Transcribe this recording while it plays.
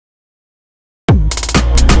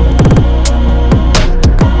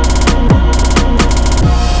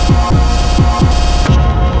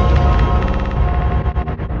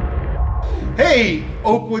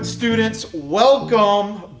Oakwood students,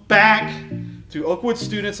 welcome back to Oakwood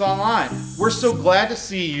Students Online. We're so glad to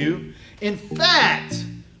see you. In fact,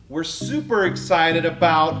 we're super excited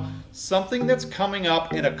about something that's coming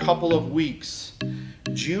up in a couple of weeks.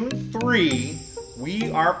 June 3,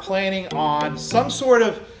 we are planning on some sort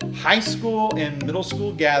of high school and middle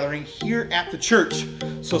school gathering here at the church.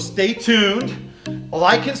 So stay tuned,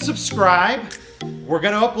 like and subscribe. We're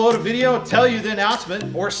going to upload a video, tell you the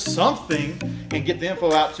announcement or something, and get the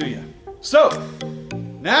info out to you. So,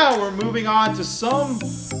 now we're moving on to some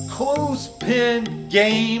clothespin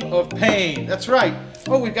game of pain. That's right.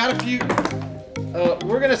 Oh, we've got a few.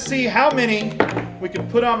 We're going to see how many we can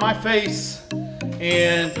put on my face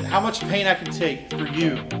and how much pain I can take for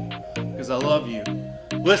you, because I love you.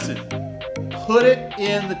 Listen, put it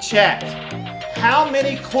in the chat. How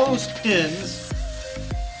many clothespins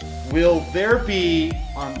will there be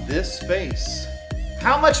on this face?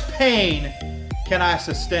 How much pain can I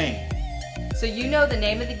sustain? So you know the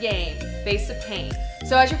name of the game, Face of Pain.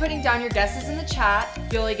 So as you're putting down your guesses in the chat,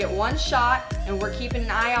 you only get one shot, and we're keeping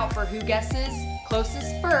an eye out for who guesses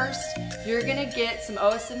closest first. You're gonna get some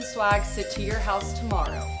OSM swag sent to your house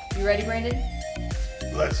tomorrow. You ready, Brandon?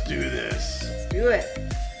 Let's do this. Let's do it.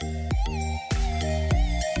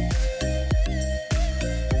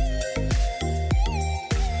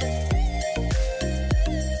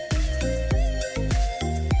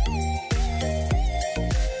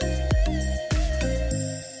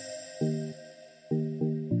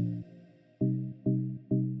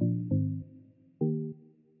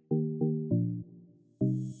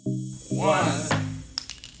 One,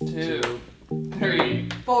 two, three,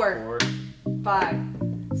 4, 5,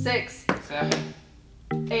 6, 7,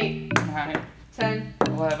 8, 9, 10,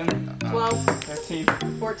 11, 12, 13,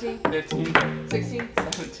 14, 15, 16,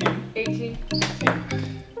 17, 18,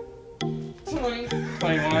 18, 20,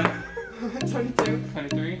 21, 22,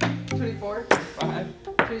 23, 24, 25,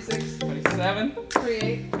 26, 27,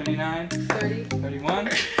 28, 29, 30, 31,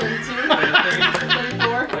 32, 33,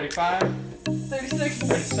 34, 35, 36,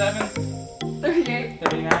 37, 38,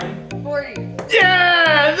 39, 40.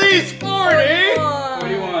 Yeah, these 40.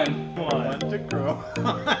 41. One to grow.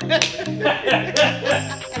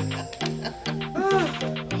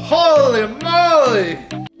 Holy moly!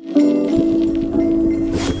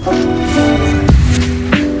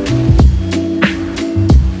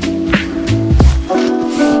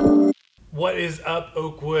 What is up,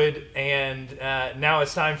 Oakwood? And now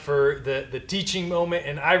it's time for the teaching moment,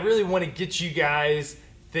 and I really want to get you guys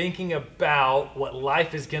thinking about what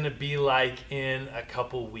life is going to be like in a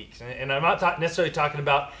couple weeks. And I'm not necessarily talking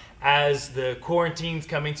about as the quarantine's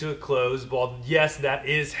coming to a close. Well, yes, that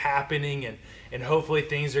is happening, and hopefully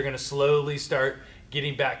things are going to slowly start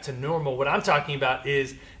getting back to normal. What I'm talking about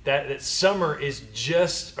is that summer is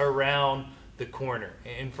just around the corner.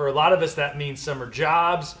 And for a lot of us, that means summer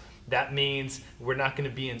jobs. That means we're not going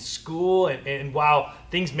to be in school. And while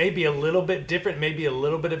things may be a little bit different, maybe a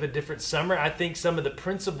little bit of a different summer, I think some of the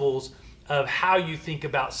principles of how you think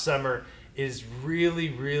about summer is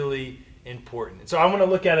really, really important. And so I want to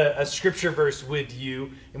look at a scripture verse with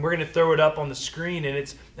you, and we're going to throw it up on the screen. And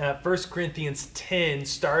it's 1 Corinthians 10,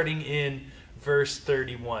 starting in verse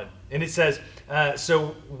 31. And it says,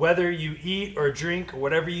 so whether you eat or drink or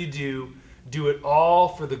whatever you do it all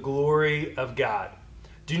for the glory of God.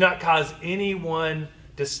 Do not cause anyone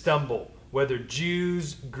to stumble, whether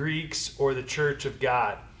Jews, Greeks, or the church of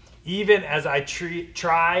God, even as I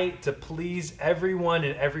try to please everyone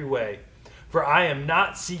in every way. For I am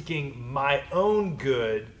not seeking my own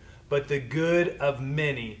good, but the good of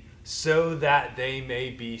many, so that they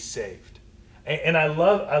may be saved. And I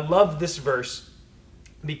love this verse,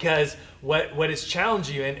 because what is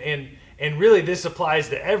challenging you, and really this applies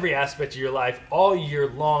to every aspect of your life all year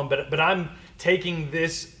long, but I'm taking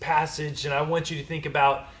this passage and I want you to think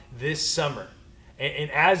about this summer.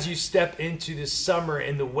 And as you step into this summer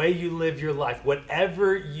and the way you live your life,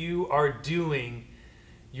 whatever you are doing,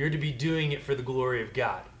 you're to be doing it for the glory of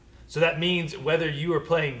God. So that means whether you are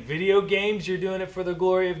playing video games, you're doing it for the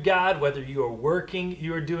glory of God. Whether you are working,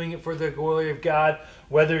 you are doing it for the glory of God.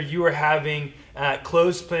 Whether you are having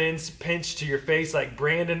clothespins pinched to your face like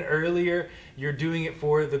Brandon earlier, you're doing it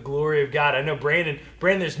for the glory of God. I know Brandon,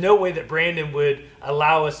 there's no way that Brandon would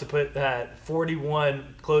allow us to put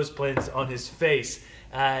 41 clothespins on his face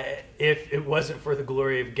if it wasn't for the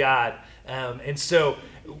glory of God. And so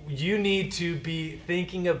you need to be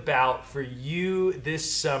thinking about, for you this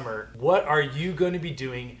summer, what are you going to be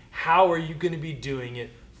doing? How are you going to be doing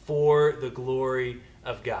it for the glory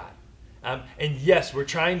of God? And yes, we're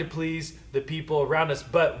trying to please the people around us,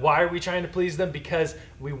 but why are we trying to please them? Because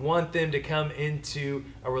we want them to come into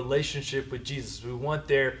a relationship with Jesus. We want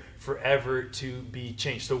their forever to be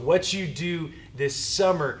changed. So what you do this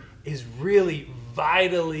summer is really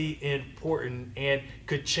vitally important and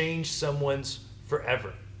could change someone's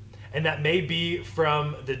forever. And that may be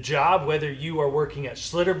from the job, whether you are working at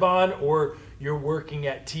Schlitterbahn or you're working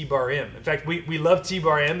at T-Bar M. In fact, we love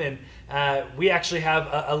T-Bar M, and we actually have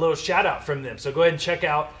a little shout out from them. So go ahead and check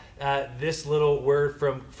out this little word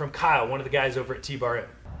from Kyle, one of the guys over at T-Bar M.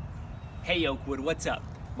 Hey Oakwood, what's up?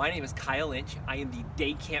 My name is Kyle Lynch. I am the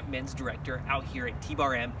Day Camp Men's Director out here at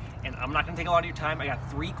T-Bar M, and I'm not gonna take a lot of your time. I got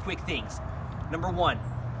 3 quick things. Number 1,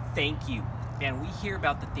 thank you. Man, we hear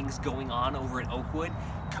about the things going on over at Oakwood,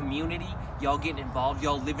 community, y'all getting involved,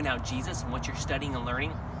 y'all living out Jesus and what you're studying and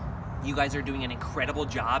learning. You guys are doing an incredible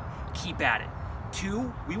job. Keep at it.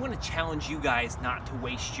 2, we want to challenge you guys not to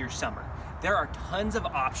waste your summer. There are tons of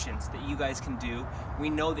options that you guys can do. We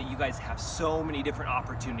know that you guys have so many different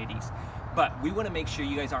opportunities, but we want to make sure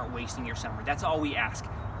you guys aren't wasting your summer. That's all we ask.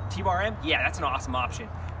 T-Bar M, yeah, that's an awesome option.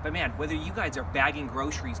 But man, whether you guys are bagging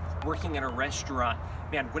groceries, working at a restaurant,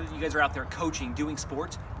 man, whether you guys are out there coaching, doing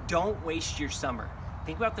sports, don't waste your summer.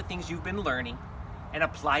 Think about the things you've been learning and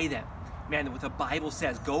apply them. Man, what the Bible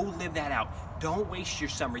says, go live that out. Don't waste your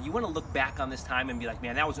summer. You want to look back on this time and be like,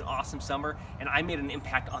 man, that was an awesome summer and I made an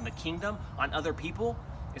impact on the kingdom, on other people.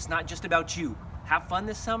 It's not just about you. Have fun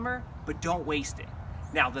this summer, but don't waste it.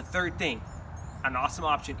 Now, the third thing, an awesome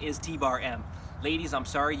option is T-Bar M. Ladies, I'm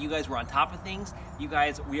sorry, you guys were on top of things. You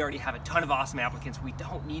guys, we already have a ton of awesome applicants. We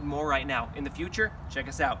don't need more right now. In the future, check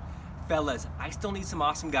us out. Fellas, I still need some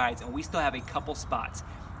awesome guys and we still have a couple spots.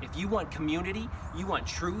 If you want community, you want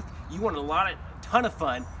truth, you want a ton of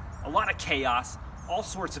fun, a lot of chaos, all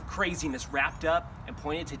sorts of craziness wrapped up and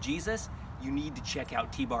pointed to Jesus, you need to check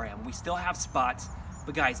out T-Bar M. We still have spots,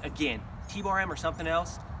 but guys, again, T-Bar M or something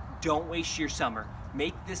else, don't waste your summer.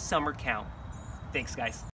 Make this summer count. Thanks,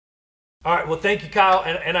 guys. All right, well, thank you, Kyle,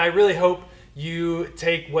 and I really hope you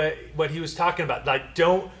take what he was talking about. Like,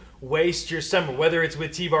 don't waste your summer, whether it's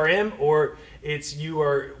with T-Bar M or it's you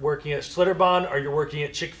are working at Schlitterbahn or you're working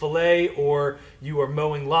at Chick-fil-A or you are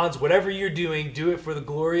mowing lawns. Whatever you're doing, do it for the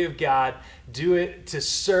glory of God. Do it to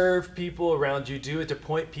serve people around you. Do it to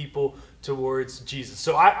point people towards Jesus.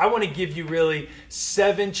 So I want to give you really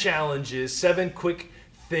 7 challenges, 7 quick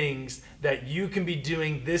things that you can be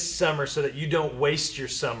doing this summer so that you don't waste your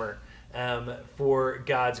summer for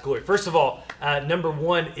God's glory. First of all, number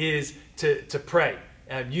 1 is to pray.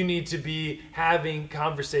 You need to be having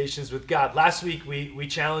conversations with God. Last week, we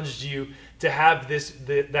challenged you to have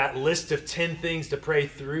that list of 10 things to pray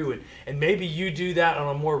through. And maybe you do that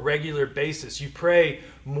on a more regular basis. You pray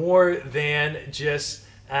more than just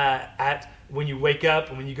when you wake up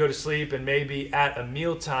and when you go to sleep and maybe at a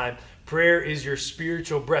mealtime. Prayer is your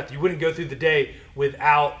spiritual breath. You wouldn't go through the day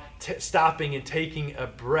without stopping and taking a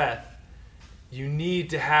breath. You need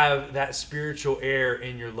to have that spiritual air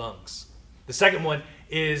in your lungs. The second one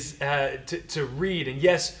is to read. And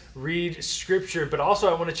yes, read scripture, but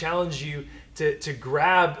also I want to challenge you to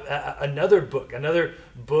grab another book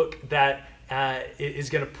that is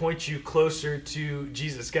going to point you closer to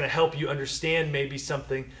Jesus. It's going to help you understand maybe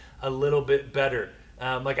something a little bit better.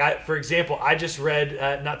 For example, I just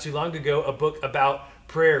read not too long ago a book about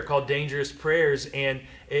prayer called Dangerous Prayers, and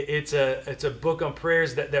it's a book on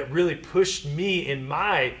prayers that really pushed me in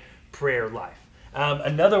my prayer life.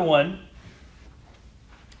 Another one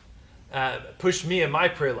pushed me in my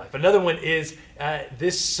prayer life. Another one is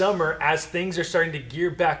this summer, as things are starting to gear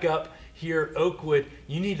back up here at Oakwood,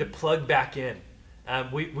 you need to plug back in.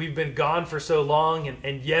 We've been gone for so long,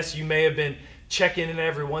 and yes, you may have been checking in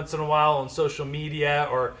every once in a while on social media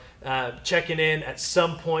or checking in at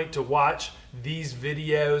some point to watch these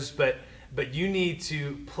videos, but you need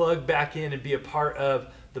to plug back in and be a part of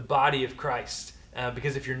the body of Christ,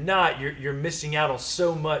 because if you're not, you're missing out on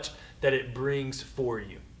so much that it brings for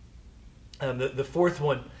you. The fourth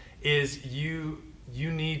one is you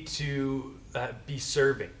need to be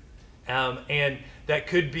serving. And that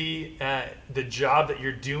could be the job that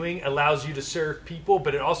you're doing allows you to serve people,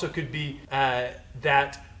 but it also could be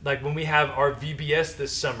that, like when we have our VBS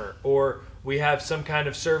this summer, or we have some kind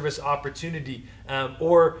of service opportunity,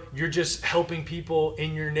 or you're just helping people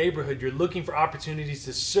in your neighborhood. You're looking for opportunities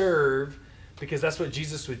to serve because that's what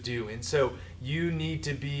Jesus would do. And so you need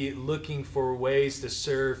to be looking for ways to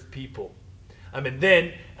serve people. And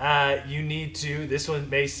then you need to, this one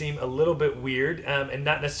may seem a little bit weird and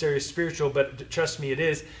not necessarily spiritual, but trust me, it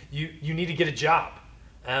is. You need to get a job.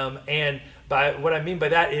 And What I mean by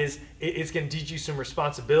that is it's going to teach you some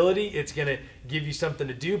responsibility. It's going to give you something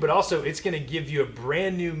to do, but also it's going to give you a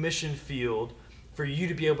brand new mission field for you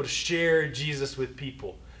to be able to share Jesus with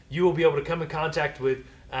people. You will be able to come in contact with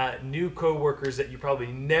new coworkers that you probably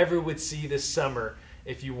never would see this summer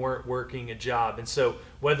if you weren't working a job. And so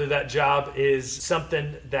whether that job is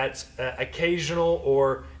something that's occasional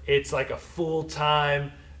or it's like a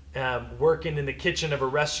full-time working in the kitchen of a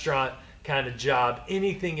restaurant kind of job,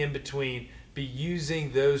 anything in between, be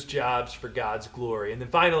using those jobs for God's glory. And then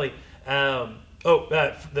finally,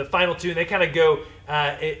 the final two, and they kind of go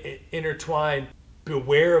intertwine.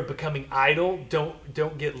 Beware of becoming idle.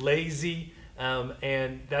 Don't get lazy,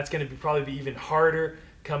 and that's going to probably be even harder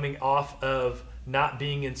coming off of not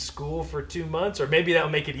being in school for 2 months, or maybe that'll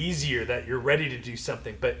make it easier that you're ready to do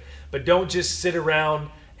something. But don't just sit around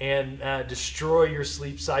and destroy your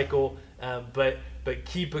sleep cycle, but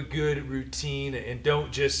keep a good routine, and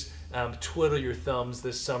don't just twiddle your thumbs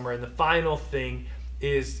this summer. And the final thing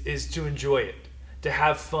is to enjoy it, to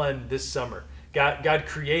have fun this summer. God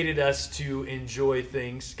created us to enjoy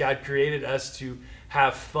things. God created us to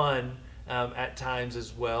have fun at times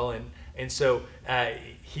as well, and so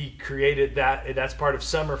He created that. That's part of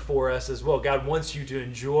summer for us as well. God wants you to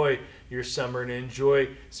enjoy your summer and enjoy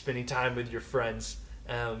spending time with your friends,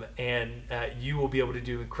 and you will be able to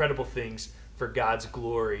do incredible things for God's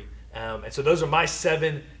glory. And so those are my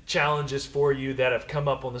 7 challenges for you that have come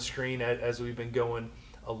up on the screen as we've been going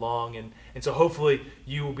along, and so hopefully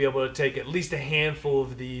you will be able to take at least a handful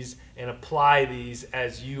of these and apply these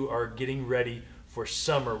as you are getting ready for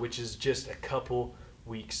summer, which is just a couple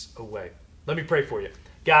weeks away. Let me pray for you.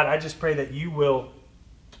 God, I just pray that you will,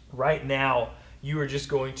 right now, you are just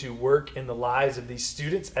going to work in the lives of these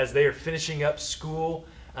students as they are finishing up school,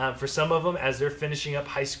 for some of them as they're finishing up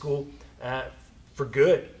high school for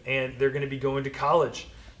good, and they're going to be going to college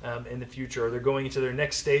in the future, or they're going into their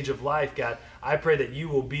next stage of life. God, I pray that you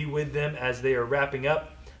will be with them as they are wrapping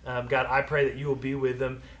up. God, I pray that you will be with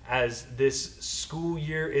them as this school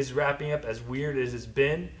year is wrapping up, as weird as it's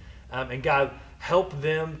been. And God, help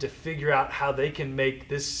them to figure out how they can make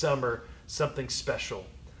this summer something special.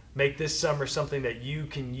 Make this summer something that you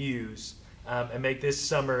can use, and make this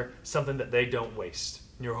summer something that they don't waste.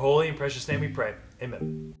 In your holy and precious name we pray.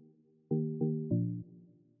 Amen.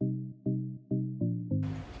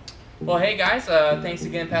 Well, hey guys, thanks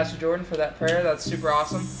again, Pastor Jordan, for that prayer. That's super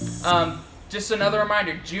awesome. Just another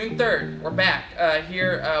reminder, June 3rd, we're back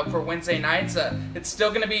here for Wednesday nights. It's still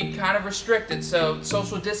going to be kind of restricted, so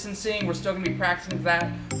social distancing, we're still going to be practicing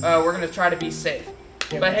that. We're going to try to be safe.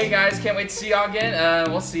 But hey guys, can't wait to see y'all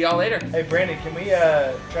again. We'll see y'all later. Hey Brandon, can we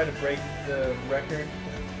try to break the record?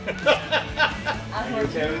 Are you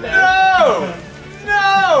okay with that? No!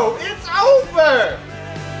 No! It's over!